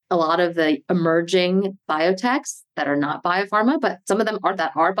a lot of the emerging biotechs that are not biopharma, but some of them are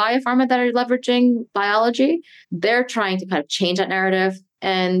biopharma that are leveraging biology. They're trying to kind of change that narrative.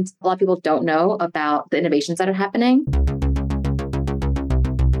 And a lot of people don't know about the innovations that are happening.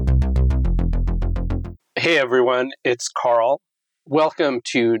 Hey everyone, it's Carl. Welcome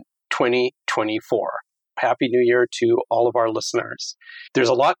to 2024. Happy New Year to all of our listeners. There's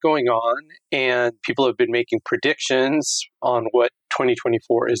a lot going on, and people have been making predictions on what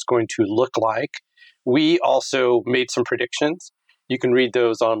 2024 is going to look like. We also made some predictions. You can read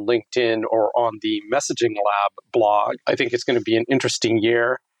those on LinkedIn or on the Messaging Lab blog. I think it's going to be an interesting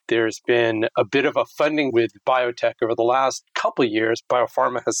year. There's been a bit of a funding with biotech over the last couple of years.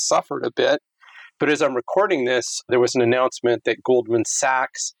 Biopharma has suffered a bit. But as I'm recording this, there was an announcement that Goldman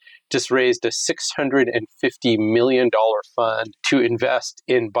Sachs just raised a $650 million fund to invest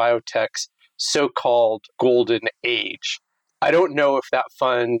in biotech's so-called golden age. I don't know if that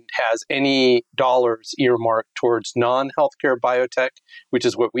fund has any dollars earmarked towards non-healthcare biotech, which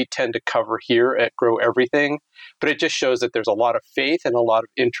is what we tend to cover here at Grow Everything. But it just shows that there's a lot of faith and a lot of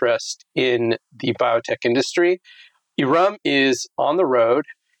interest in the biotech industry. Erum is on the road.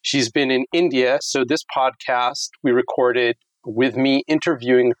 She's been in India, so this podcast we recorded with me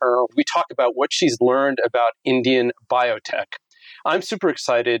interviewing her. We talk about what she's learned about Indian biotech. I'm super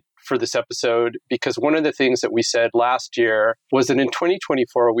excited for this episode because one of the things that we said last year was that in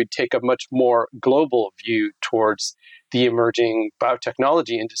 2024, we'd take a much more global view towards the emerging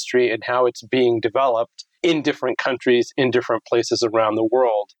biotechnology industry and how it's being developed in different countries, in different places around the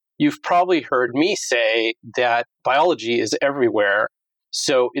world. You've probably heard me say that biology is everywhere.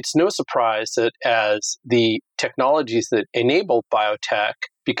 So it's no surprise that as the technologies that enable biotech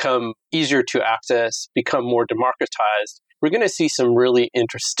become easier to access, become more democratized, we're going to see some really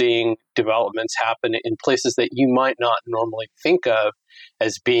interesting developments happen in places that you might not normally think of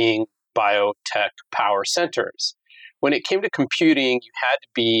as being biotech power centers. When it came to computing, you had to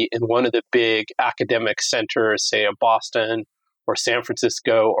be in one of the big academic centers, say a Boston or San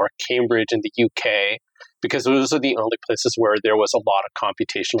Francisco or Cambridge in the UK, because those are the only places where there was a lot of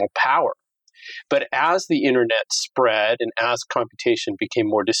computational power. But as the internet spread and as computation became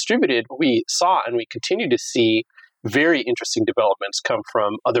more distributed, we saw and we continue to see very interesting developments come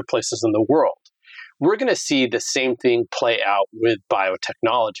from other places in the world. We're going to see the same thing play out with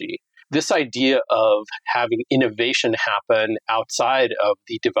biotechnology. This idea of having innovation happen outside of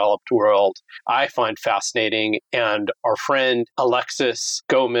the developed world, I find fascinating. And our friend Alexis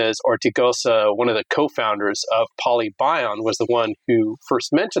Gomez Ortigosa, one of the co-founders of PolyBion, was the one who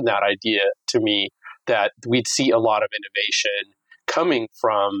first mentioned that idea to me, that we'd see a lot of innovation coming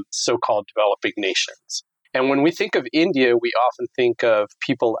from so-called developing nations. And when we think of India, we often think of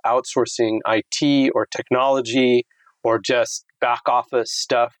people outsourcing IT or technology or just back office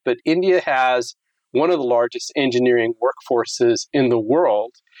stuff. But India has one of the largest engineering workforces in the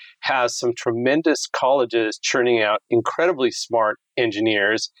world, has some tremendous colleges churning out incredibly smart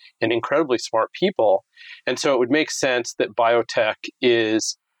engineers and incredibly smart people. And so it would make sense that biotech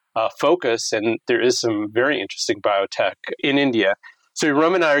is a focus, and there is some very interesting biotech in India. So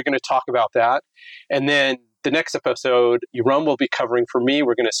Erum and I are going to talk about that. And then the next episode, Erum will be covering for me.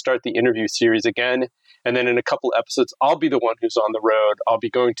 We're going to start the interview series again. And then in a couple episodes, I'll be the one who's on the road. I'll be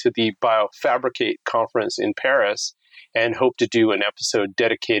going to the Biofabricate conference in Paris and hope to do an episode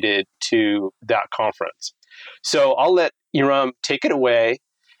dedicated to that conference. So I'll let Erum take it away.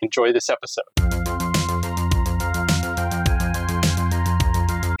 Enjoy this episode.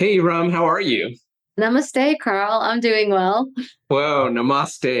 Hey, Erum, how are you? Namaste, Carl. I'm doing well. Whoa,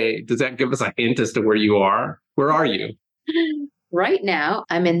 namaste. Does that give us a hint as to where you are? Where are you? Right now,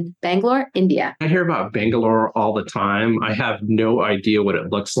 I'm in Bangalore, India. I hear about Bangalore all the time. I have no idea what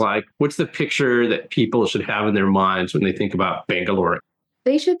it looks like. What's the picture that people should have in their minds when they think about Bangalore?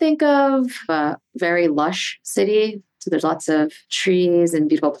 They should think of a very lush city. So there's lots of trees and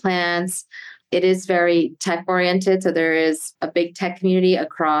beautiful plants. It is very tech-oriented. So there is a big tech community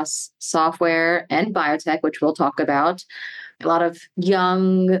across software and biotech, which we'll talk about. A lot of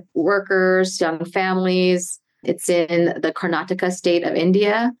young workers, young families. It's in the Karnataka state of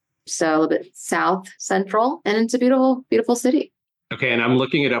India, so a little bit south central, and it's a beautiful, beautiful city. Okay, and I'm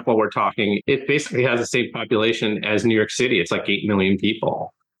looking it up while we're talking. It basically has the same population as New York City. It's like 8 million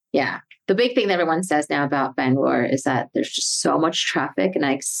people. Yeah. The big thing that everyone says now about Bangalore is that there's just so much traffic, and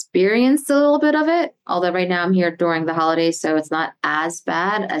I experienced a little bit of it, although right now I'm here during the holidays, so it's not as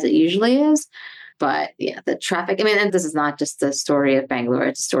bad as it usually is. But yeah, the traffic, I mean, and this is not just the story of Bangalore,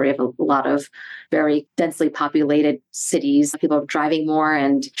 it's a story of a lot of very densely populated cities. People are driving more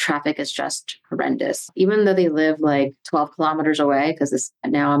and traffic is just horrendous. Even though they live like 12 kilometers away, because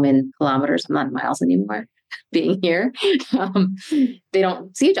now I'm in kilometers, I'm not in miles anymore. Being here, they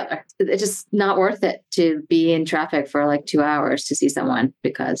don't see each other. It's just not worth it to be in traffic for like 2 hours to see someone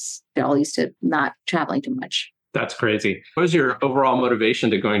because they're all used to not traveling too much. That's crazy. What was your overall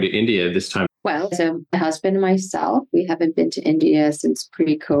motivation to going to India this time? Well, so my husband and myself, we haven't been to India since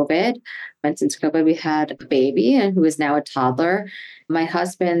pre-COVID. And since COVID, we had a baby and who is now a toddler. My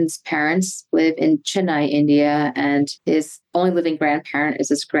husband's parents live in Chennai, India, and his only living grandparent is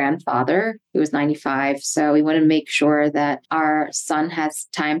his grandfather, who was 95. So we want to make sure that our son has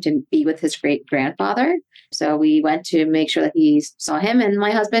time to be with his great grandfather. So we went to make sure that he saw him, and my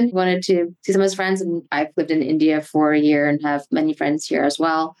husband wanted to see some of his friends. And I've lived in India for a year and have many friends here as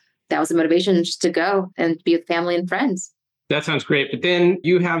well. That was the motivation, just to go and be with family and friends. That sounds great. But then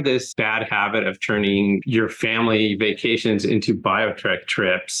you have this bad habit of turning your family vacations into biotech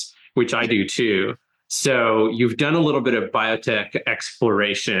trips, which I do too. So you've done a little bit of biotech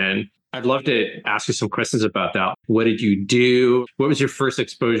exploration. I'd love to ask you some questions about that. What did you do? What was your first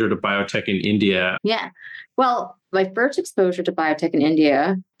exposure to biotech in India? Yeah. Well, my first exposure to biotech in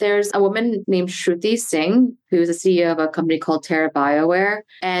India, there's a woman named Shruti Singh, who's the CEO of a company called Terra BioWare.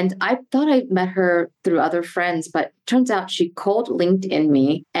 And I thought I met her through other friends, but turns out she cold LinkedIn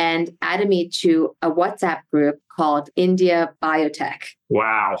me and added me to a WhatsApp group called India Biotech.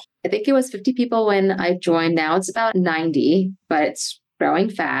 Wow. I think it was 50 people when I joined. Now it's about 90, but it's growing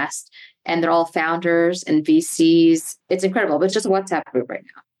fast. And they're all founders and VCs. It's incredible, but it's just a WhatsApp group right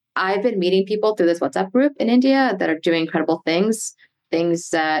now. I've been meeting people through this WhatsApp group in India that are doing incredible things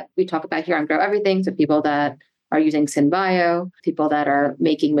that we talk about here on Grow Everything. So people that are using SynBio, people that are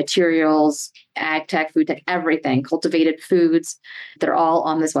making materials, ag tech, food tech, everything, cultivated foods. They're all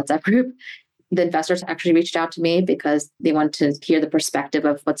on this WhatsApp group. The investors actually reached out to me because they want to hear the perspective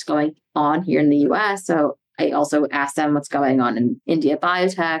of what's going on here in the US. So I also asked them what's going on in India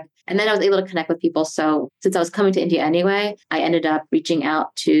biotech. And then I was able to connect with people. So since I was coming to India anyway, I ended up reaching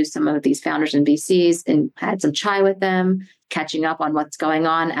out to some of these founders and VCs and had some chai with them, catching up on what's going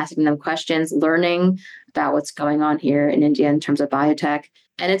on, asking them questions, learning about what's going on here in India in terms of biotech.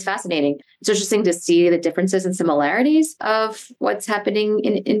 And it's fascinating. It's interesting to see the differences and similarities of what's happening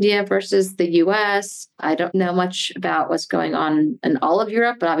in India versus the US. I don't know much about what's going on in all of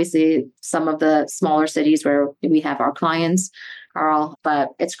Europe, but obviously some of the smaller cities where we have our clients are all, but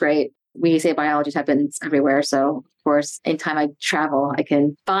it's great. We say biology happens everywhere. So of course, anytime I travel, I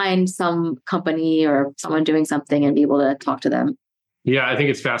can find some company or someone doing something and be able to talk to them. Yeah, I think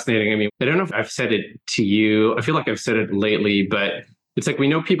it's fascinating. I mean, I don't know if I've said it to you. I feel like I've said it lately, but it's like we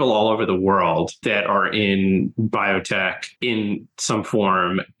know people all over the world that are in biotech in some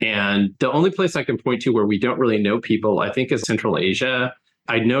form. And the only place I can point to where we don't really know people, I think, is Central Asia.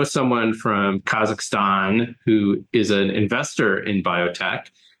 I know someone from Kazakhstan who is an investor in biotech,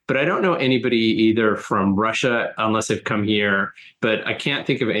 but I don't know anybody either from Russia unless they've come here. But I can't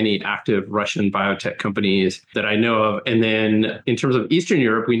think of any active Russian biotech companies that I know of. And then in terms of Eastern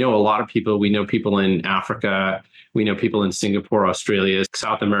Europe, we know a lot of people. We know people in Africa. We know people in Singapore, Australia,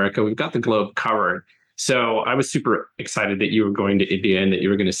 South America. We've got the globe covered. So I was super excited that you were going to India and that you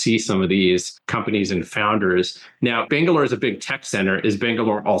were going to see some of these companies and founders. Now, Bangalore is a big tech center. Is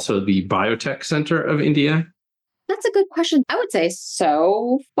Bangalore also the biotech center of India? That's a good question. I would say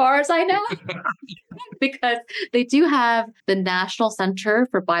so far as I know, because they do have the National Center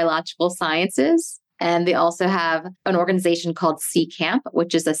for Biological Sciences. And they also have an organization called CCAMP,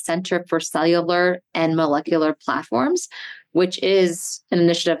 which is a Center for Cellular and Molecular Platforms, which is an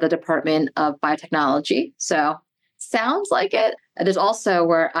initiative of the Department of Biotechnology. So sounds like it. There's also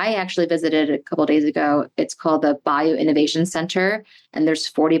where I actually visited a couple of days ago. It's called the Bio Innovation Center, and there's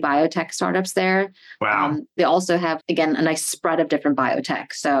 40 biotech startups there. Wow. They also have, again, a nice spread of different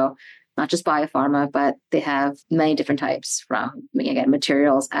biotech. So not just biopharma, but they have many different types from, again,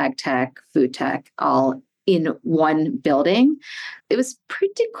 materials, ag tech, food tech, all in one building. It was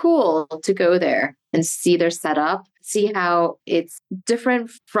pretty cool to go there and see their setup, see how it's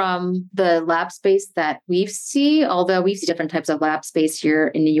different from the lab space that we see, although we see different types of lab space here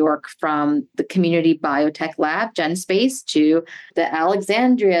in New York, from the community biotech lab, Gen Space, to the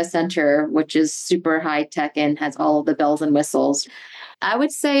Alexandria Center, which is super high tech and has all of the bells and whistles. I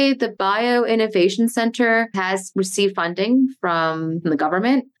would say the Bio Innovation Center has received funding from the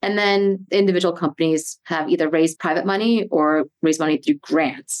government, and then individual companies have either raised private money or raised money through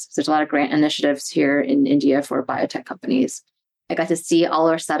grants. So there's a lot of grant initiatives here in India for biotech companies. I got to see all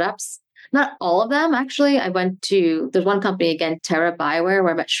our setups. Not all of them, actually. There's one company, again, Terra Bioware, where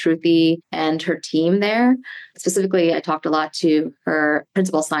I met Shruti and her team there. Specifically, I talked a lot to her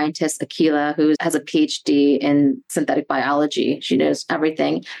principal scientist, Akila, who has a PhD in synthetic biology. She knows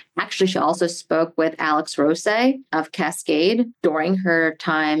everything. Actually, she also spoke with Alex Rose of Cascade during her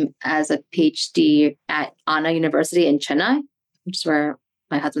time as a PhD at Anna University in Chennai, which is where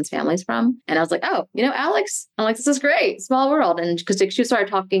my husband's family's from. And I was like, oh, Alex, I'm like, this is great. Small world. And because she started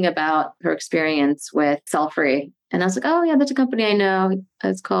talking about her experience with cell-free. And I was like, oh, yeah, that's a company I know.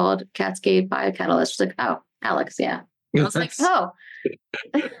 It's called Cascade Biocatalyst. She's like, oh, Alex, yeah. And I was like, oh.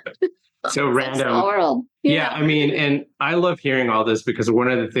 So random. Small world. Yeah, I mean, and I love hearing all this because one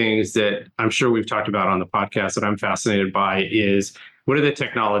of the things that I'm sure we've talked about on the podcast that I'm fascinated by is what are the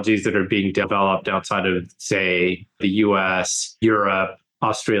technologies that are being developed outside of, say, the US, Europe,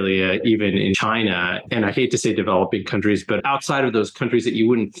 Australia, even in China, and I hate to say developing countries, but outside of those countries that you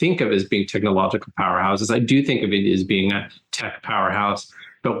wouldn't think of as being technological powerhouses, I do think of India as being a tech powerhouse.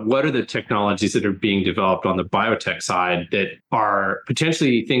 But what are the technologies that are being developed on the biotech side that are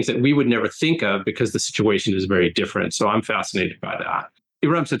potentially things that we would never think of because the situation is very different? So I'm fascinated by that.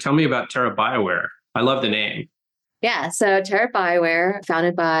 Erum, so tell me about Terra Bioware. I love the name. Yeah, so Terra Bioware,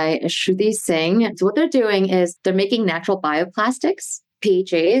 founded by Shruti Singh. So what they're doing is they're making natural bioplastics,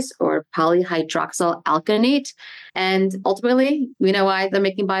 PHAs, or polyhydroxyl alkanate. And ultimately, we know why they're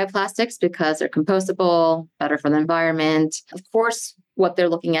making bioplastics, because they're compostable, better for the environment. Of course, what they're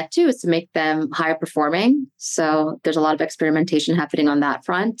looking at too is to make them higher performing. So there's a lot of experimentation happening on that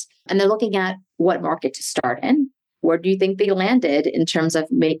front. And they're looking at what market to start in. Where do you think they landed in terms of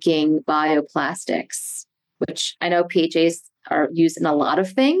making bioplastics? Which I know PHAs are used in a lot of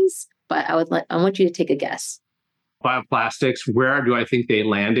things, but I want you to take a guess. Bioplastics, where do I think they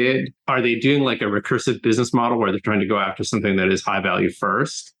landed? Are they doing like a recursive business model where they're trying to go after something that is high value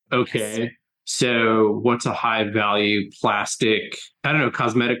first? Okay. Yes. So what's a high value plastic? I don't know,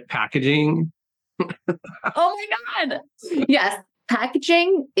 cosmetic packaging? Oh my God. Yes.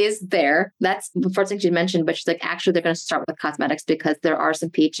 Packaging is there. That's the first thing she mentioned, but she's like, actually, they're going to start with cosmetics because there are some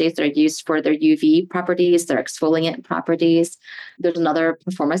PHAs that are used for their UV properties, their exfoliant properties. There's another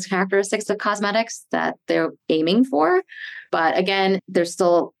performance characteristics of cosmetics that they're aiming for. But again, they're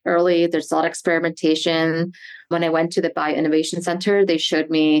still early. There's a lot of experimentation. When I went to the Bio Innovation Center, they showed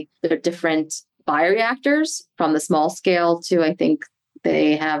me their different bioreactors from the small scale to, I think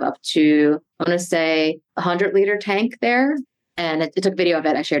they have up to, I want to say, 100-liter tank there. And it took video of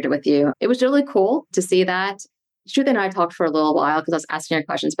it. I shared it with you. It was really cool to see that. Shruti and I talked for a little while because I was asking her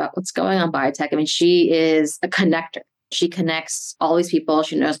questions about what's going on in biotech. I mean, she is a connector. She connects all these people.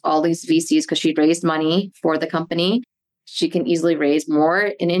 She knows all these VCs because she raised money for the company. She can easily raise more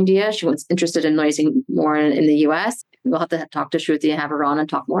in India. She was interested in raising more in the US. We'll have to talk to Shruti and have her on and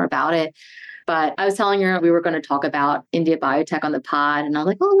talk more about it. But I was telling her we were going to talk about India biotech on the pod. And I was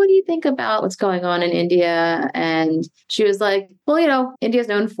like, oh, what do you think about what's going on in India? And she was like, well, India is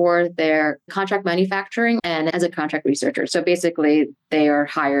known for their contract manufacturing and as a contract researcher. So basically, they are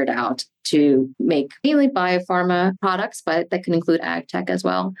hired out to make mainly biopharma products, but that can include ag tech as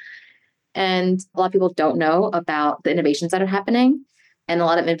well. And a lot of people don't know about the innovations that are happening. And a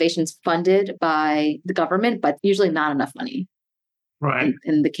lot of innovations funded by the government, but usually not enough money. Right.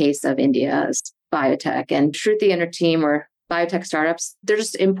 In the case of India's biotech. And Shruti and her team or biotech startups, they're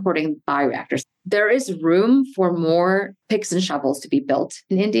just importing bioreactors. There is room for more picks and shovels to be built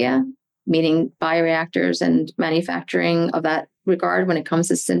in India, meaning bioreactors and manufacturing of that regard when it comes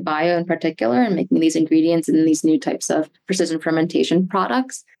to synbio in particular and making these ingredients and these new types of precision fermentation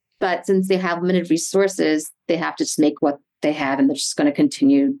products. But since they have limited resources, they have to just make what they have and they're just going to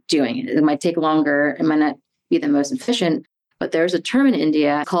continue doing it. It might take longer. It might not be the most efficient. But there's a term in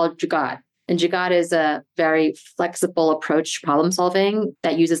India called jugaad. And jugaad is a very flexible approach to problem solving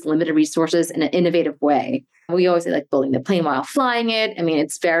that uses limited resources in an innovative way. We always say like building the plane while flying it. I mean,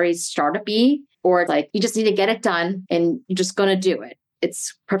 it's very startup-y, or like you just need to get it done and you're just going to do it.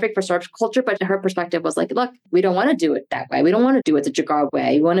 It's perfect for startup culture, but her perspective was like, look, we don't want to do it that way. We don't want to do it the jugaad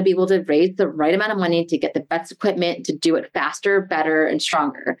way. We want to be able to raise the right amount of money to get the best equipment, to do it faster, better, and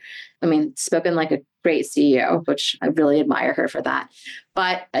stronger. I mean, spoken like a great CEO, which I really admire her for that.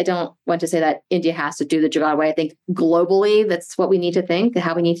 But I don't want to say that India has to do the jugaad way. I think globally, that's what we need to think.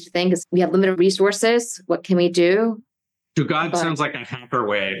 How we need to think is we have limited resources. What can we do? Jugaad sounds like a hacker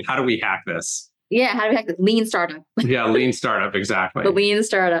way. How do we hack this? Yeah, how do we hack the lean startup? Yeah, lean startup, exactly. The lean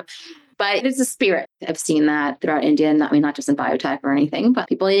startup. But it's a spirit. I've seen that throughout India, not just in biotech or anything, but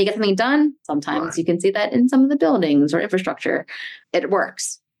people need to get something done. Sometimes you can see that in some of the buildings or infrastructure. It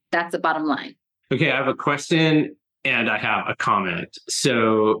works. That's the bottom line. Okay, I have a question. and I have a comment.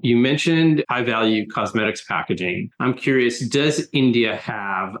 So you mentioned high value cosmetics packaging. I'm curious, does India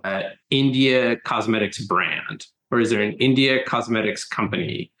have an India cosmetics brand? Or is there an India cosmetics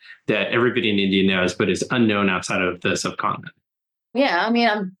company that everybody in India knows, but is unknown outside of the subcontinent? Yeah, I mean,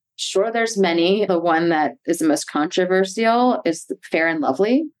 I'm sure there's many. The one that is the most controversial is Fair and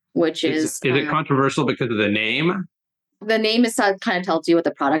Lovely, which Is is it controversial because of the name? the name is kind of tells you what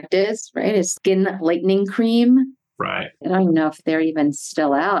the product is, right? It's skin lightening cream. Right. I don't even know if they're even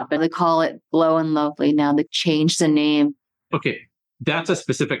still out, but they call it Glow and Lovely now. They changed the name. Okay. That's a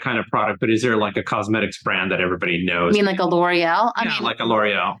specific kind of product, but is there like a cosmetics brand that everybody I knows? mean, like a L'Oreal? I Yeah, mean, like a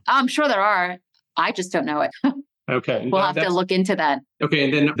L'Oreal. I'm sure there are. I just don't know it. Okay. We'll have to look into that. Okay.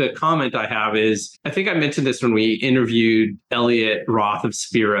 And then the comment I have is I think I mentioned this when we interviewed Elliot Roth of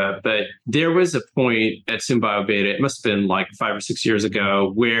Spira, but there was a point at Symbio Beta, it must have been like 5 or 6 years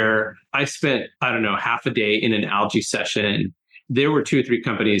ago, where I spent, I don't know, half a day in an algae session. There were 2 or 3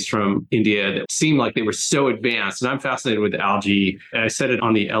 companies from India that seemed like they were so advanced. And I'm fascinated with algae. And I said it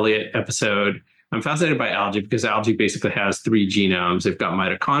on the Elliot episode. I'm fascinated by algae because algae basically has 3 genomes. They've got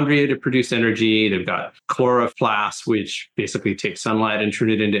mitochondria to produce energy. They've got chloroplast, which basically takes sunlight and turn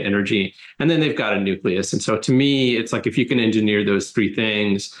it into energy. And then they've got a nucleus. And so to me, it's like if you can engineer those 3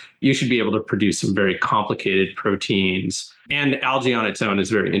 things, you should be able to produce some very complicated proteins. And algae on its own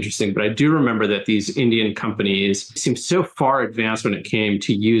is very interesting. But I do remember that these Indian companies seem so far advanced when it came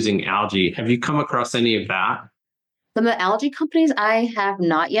to using algae. Have you come across any of that? Some of the algae companies I have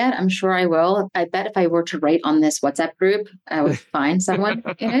not yet. I'm sure I will. I bet if I were to write on this WhatsApp group, I would find someone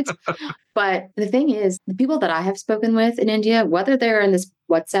in it. But the thing is, the people that I have spoken with in India, whether they're in this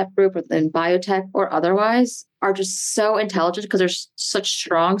WhatsApp group or in biotech or otherwise, are just so intelligent because there's such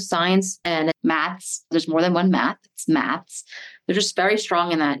strong science and maths. There's more than one math, it's maths. They're just very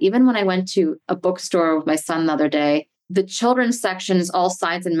strong in that. Even when I went to a bookstore with my son the other day, the children's section is all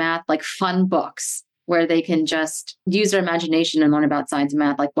science and math, like fun books where they can just use their imagination and learn about science and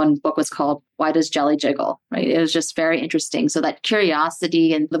math. Like one book was called Why Does Jelly Jiggle? Right? It was just very interesting. So that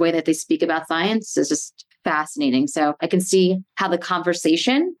curiosity and the way that they speak about science is just fascinating. So I can see how the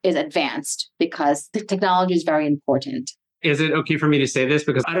conversation is advanced because the technology is very important. Is it okay for me to say this?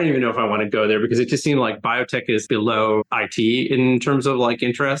 Because I don't even know if I want to go there because it just seemed like biotech is below IT in terms of like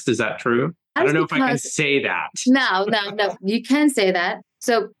interest. Is that true? I don't know if I can say that. No. You can say that.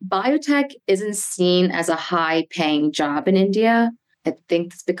 So biotech isn't seen as a high paying job in India. I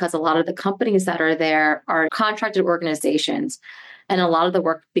think it's because a lot of the companies that are there are contracted organizations and a lot of the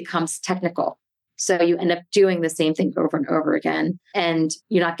work becomes technical. So you end up doing the same thing over and over again. And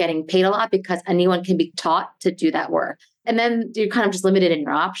you're not getting paid a lot because anyone can be taught to do that work. And then you're kind of just limited in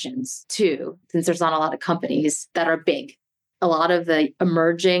your options too, since there's not a lot of companies that are big. A lot of the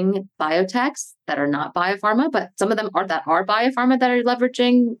emerging biotechs that are not biopharma, but some of them are biopharma that are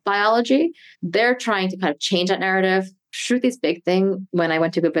leveraging biology. They're trying to kind of change that narrative. Shruti's big thing when I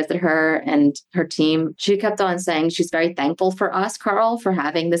went to go visit her and her team, she kept on saying she's very thankful for us, Carl, for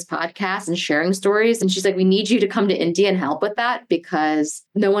having this podcast and sharing stories. And she's like, we need you to come to India and help with that because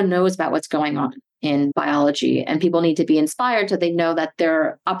no one knows about what's going on in biology and people need to be inspired so they know that there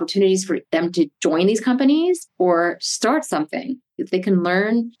are opportunities for them to join these companies or start something. If they can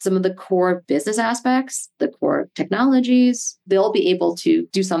learn some of the core business aspects, the core technologies, they'll be able to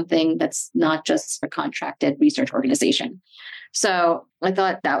do something that's not just a contracted research organization. So I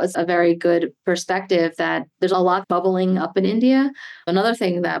thought that was a very good perspective that there's a lot bubbling up in India. Another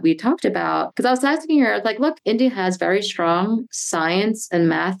thing that we talked about, because I was asking her, like, look, India has very strong science and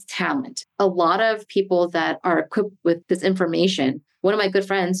math talent. A lot of people that are equipped with this information. One of my good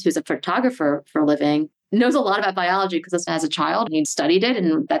friends, who's a photographer for a living, knows a lot about biology because as a child, he studied it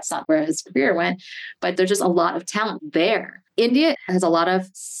and that's not where his career went. But there's just a lot of talent there. India has a lot of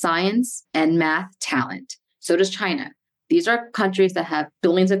science and math talent. So does China. These are countries that have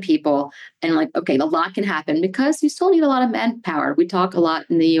billions of people and like, okay, a lot can happen because you still need a lot of manpower. We talk a lot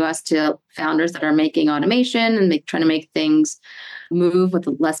in the US to founders that are making automation and trying to make things move with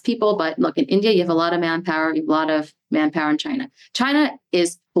less people. But look, in India, you have a lot of manpower. You have a lot of manpower in China. China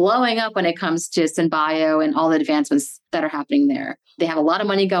is blowing up when it comes to Symbio and all the advancements that are happening there. They have a lot of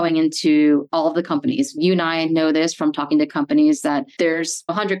money going into all of the companies. You and I know this from talking to companies that there's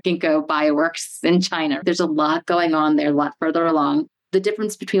 100 ginkgo bioworks in China. There's a lot going on there, a lot further along. The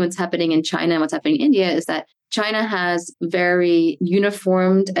difference between what's happening in China and what's happening in India is that China has very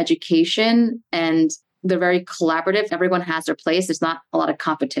uniformed education and they're very collaborative. Everyone has their place. There's not a lot of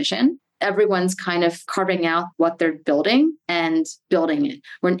competition. Everyone's kind of carving out what they're building and building it.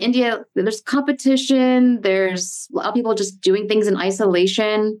 Where in India, there's competition. There's a lot of people just doing things in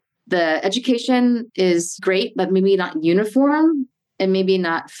isolation. The education is great, but maybe not uniform and maybe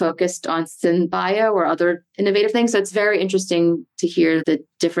not focused on synbio or other innovative things. So it's very interesting to hear the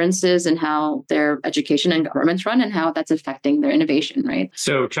differences in how their education and governments run and how that's affecting their innovation, right?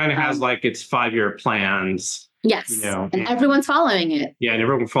 So China has like its 5-year plans. Yes. And everyone's following it. Yeah, and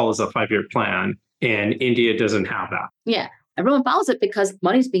everyone follows a 5-year plan. And India doesn't have that. Yeah. Everyone follows it because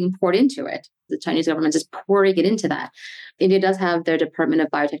money's being poured into it. The Chinese government is pouring it into that. India does have their Department of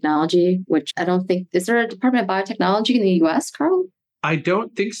Biotechnology, which I don't think, is there a Department of Biotechnology in the US, Carl? I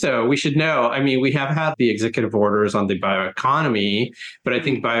don't think so. We should know. I mean, we have had the executive orders on the bioeconomy, but I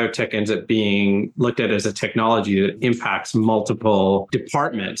think biotech ends up being looked at as a technology that impacts multiple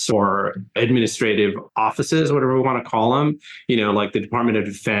departments or administrative offices, whatever we want to call them. Like the Department of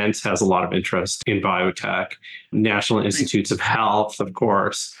Defense has a lot of interest in biotech, National Institutes of Health, of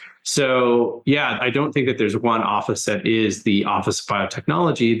course. So, yeah, I don't think that there's one office that is the Office of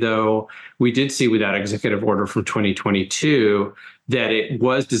Biotechnology, though we did see with that executive order from 2022 that it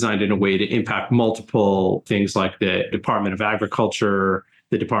was designed in a way to impact multiple things like the Department of Agriculture,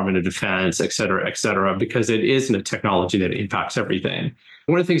 the Department of Defense, et cetera, because it isn't a technology that impacts everything.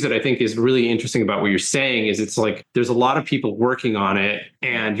 One of the things that I think is really interesting about what you're saying is it's like there's a lot of people working on it,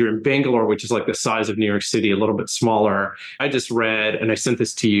 and you're in Bangalore, which is like the size of New York City, a little bit smaller. I just read, and I sent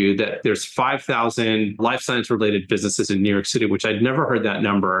this to you, that there's 5,000 life science related businesses in New York City, which I'd never heard that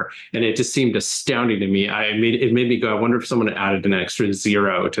number. And it just seemed astounding to me. It made me go, I wonder if someone added an extra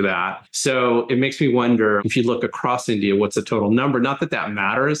zero to that. So it makes me wonder if you look across India, what's the total number? Not that that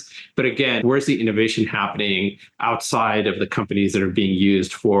matters, but again, where's the innovation happening outside of the companies that are being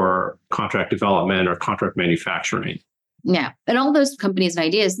used for contract development or contract manufacturing? Yeah. And all those companies and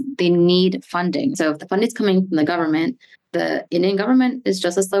ideas, they need funding. So if the funding's coming from the government, the Indian government is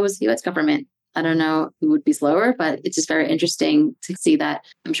just as slow as the US government. I don't know who would be slower, but it's just very interesting to see that.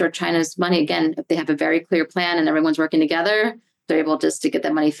 I'm sure China's money, again, if they have a very clear plan and everyone's working together, they're able just to get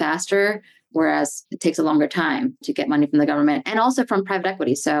that money faster. Whereas it takes a longer time to get money from the government and also from private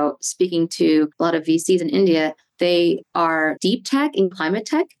equity. So speaking to a lot of VCs in India, they are deep tech and climate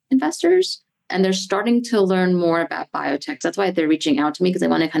tech investors, and they're starting to learn more about biotech. That's why they're reaching out to me, because they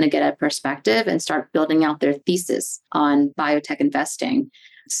want to kind of get a perspective and start building out their thesis on biotech investing.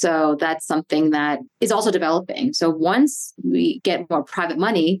 So that's something that is also developing. So once we get more private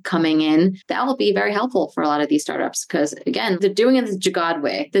money coming in, that will be very helpful for a lot of these startups. Because again, they're doing it the Jugaad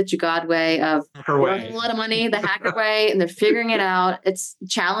way of a lot of money, the hacker way, and they're figuring it out. It's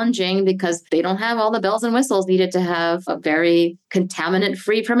challenging because they don't have all the bells and whistles needed to have a very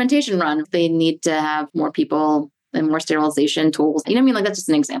contaminant-free fermentation run. They need to have more people and more sterilization tools. You know what I mean? Like that's just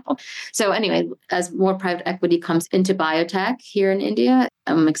an example. So anyway, as more private equity comes into biotech here in India,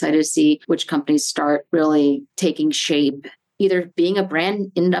 I'm excited to see which companies start really taking shape, either being a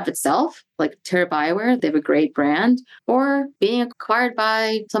brand in and of itself, like Terra BioWare, they have a great brand, or being acquired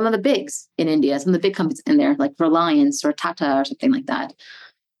by some of the bigs in India, some of the big companies in there, like Reliance or Tata or something like that.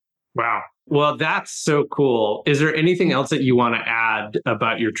 Wow. Well, that's so cool. Is there anything else that you want to add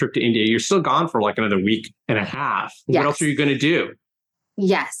about your trip to India? You're still gone for like another week and a half. Yes. What else are you going to do?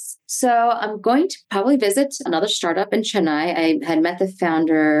 Yes. So I'm going to probably visit another startup in Chennai. I had met the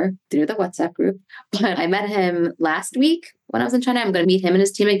founder through the WhatsApp group, but I met him last week when I was in Chennai. I'm going to meet him and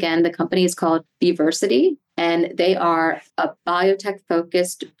his team again. The company is called Beversity, and they are a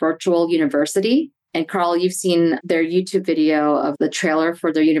biotech-focused virtual university. And Carl, you've seen their YouTube video of the trailer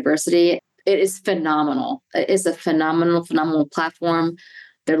for their university. It is phenomenal. It is a phenomenal platform.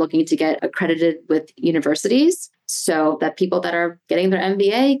 They're looking to get accredited with universities so that people that are getting their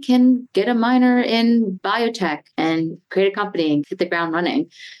MBA can get a minor in biotech and create a company and hit the ground running.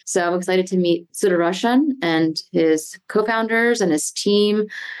 So I'm excited to meet Sudarshan and his co-founders and his team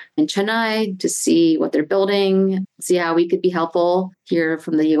in Chennai to see what they're building, see how we could be helpful here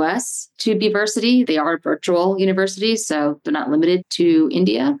from the US to Beversity. They are a virtual university, so they're not limited to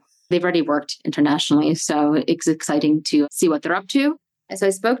India. They've already worked internationally, so it's exciting to see what they're up to. And so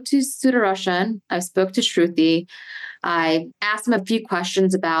I spoke to Sudarshan, I spoke to Shruti. I asked them a few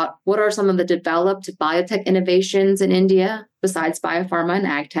questions about what are some of the developed biotech innovations in India besides biopharma and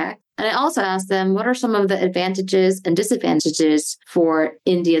agtech. And I also asked them what are some of the advantages and disadvantages for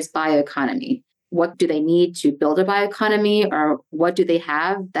India's bioeconomy. What do they need to build a bioeconomy, or what do they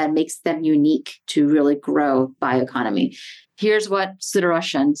have that makes them unique to really grow bioeconomy? Here's what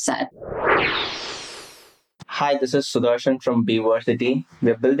Sudarshan said. Hi, this is Sudarshan from Beversity.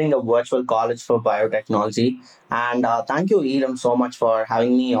 We're building a virtual college for biotechnology. And thank you, Erum, so much for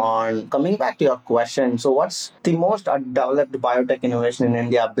having me on. Coming back to your question, so what's the most developed biotech innovation in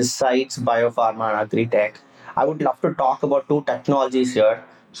India besides biopharma and agri-tech? I would love to talk about two technologies here.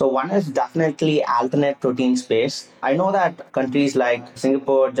 So one is definitely alternate protein space. I know that countries like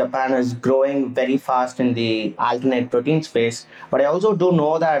Singapore, Japan is growing very fast in the alternate protein space. But I also do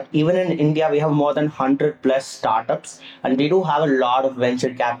know that even in India, we have more than 100 plus startups, and we do have a lot of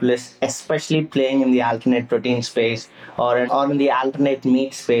venture capitalists, especially playing in the alternate protein space or in the alternate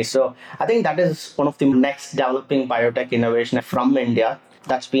meat space. So I think that is one of the next developing biotech innovation from India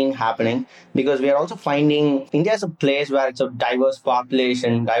that's been happening, because we are also finding India is a place where it's a diverse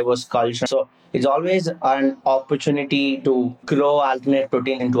population, diverse culture. So it's always an opportunity to grow alternate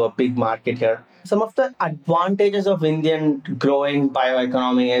protein into a big market here. Some of the advantages of Indian growing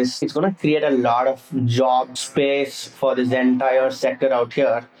bioeconomy is it's going to create a lot of job space for this entire sector out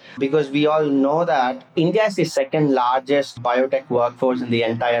here, because we all know that India is the second largest biotech workforce in the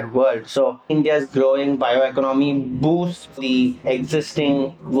entire world. So India's growing bioeconomy boosts the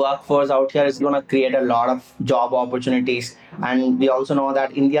existing workforce out here, is going to create a lot of job opportunities. And we also know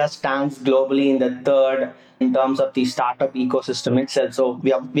that India stands globally in the third in terms of the startup ecosystem itself. So we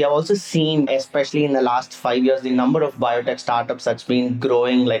have also seen, especially in the last 5 years, the number of biotech startups that's been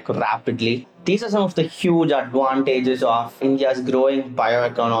growing like rapidly. These are some of the huge advantages of India's growing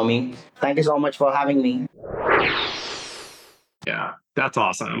bioeconomy. Thank you so much for having me. Yeah, that's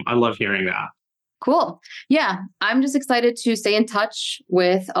awesome. I love hearing that. Cool. Yeah, I'm just excited to stay in touch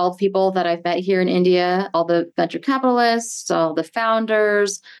with all the people that I've met here in India, all the venture capitalists, all the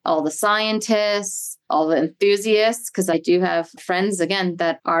founders, all the scientists, all the enthusiasts, because I do have friends, again,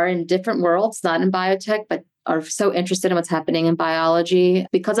 that are in different worlds, not in biotech, but are so interested in what's happening in biology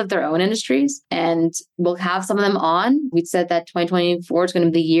because of their own industries. And we'll have some of them on. We said that 2024 is going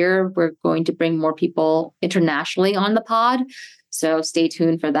to be the year we're going to bring more people internationally on the pod. So stay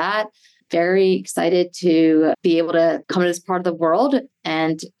tuned for that. Very excited to be able to come to this part of the world,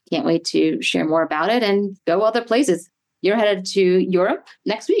 and can't wait to share more about it and go other places. You're headed to Europe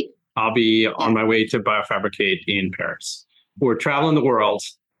next week. I'll be on my way to Biofabricate in Paris. We're traveling the world.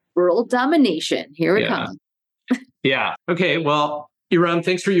 World domination. Here we Yeah. come. Yeah. Okay. Well, Erum,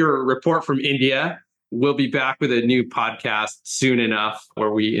 thanks for your report from India. We'll be back with a new podcast soon enough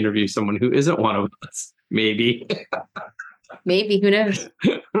where we interview someone who isn't one of us. Maybe. Maybe. Who knows?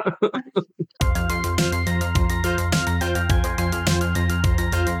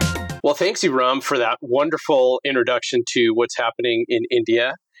 Well, thanks, Erum, for that wonderful introduction to what's happening in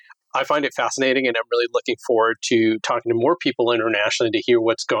India. I find it fascinating, and I'm really looking forward to talking to more people internationally to hear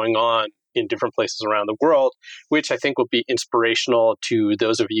what's going on in different places around the world, which I think will be inspirational to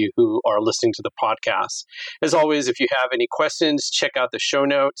those of you who are listening to the podcast. As always, if you have any questions, check out the show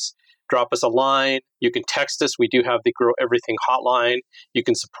notes. Drop us a line. You can text us. We do have the Grow Everything hotline. You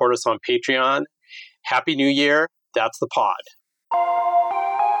can support us on Patreon. Happy New Year. That's the pod.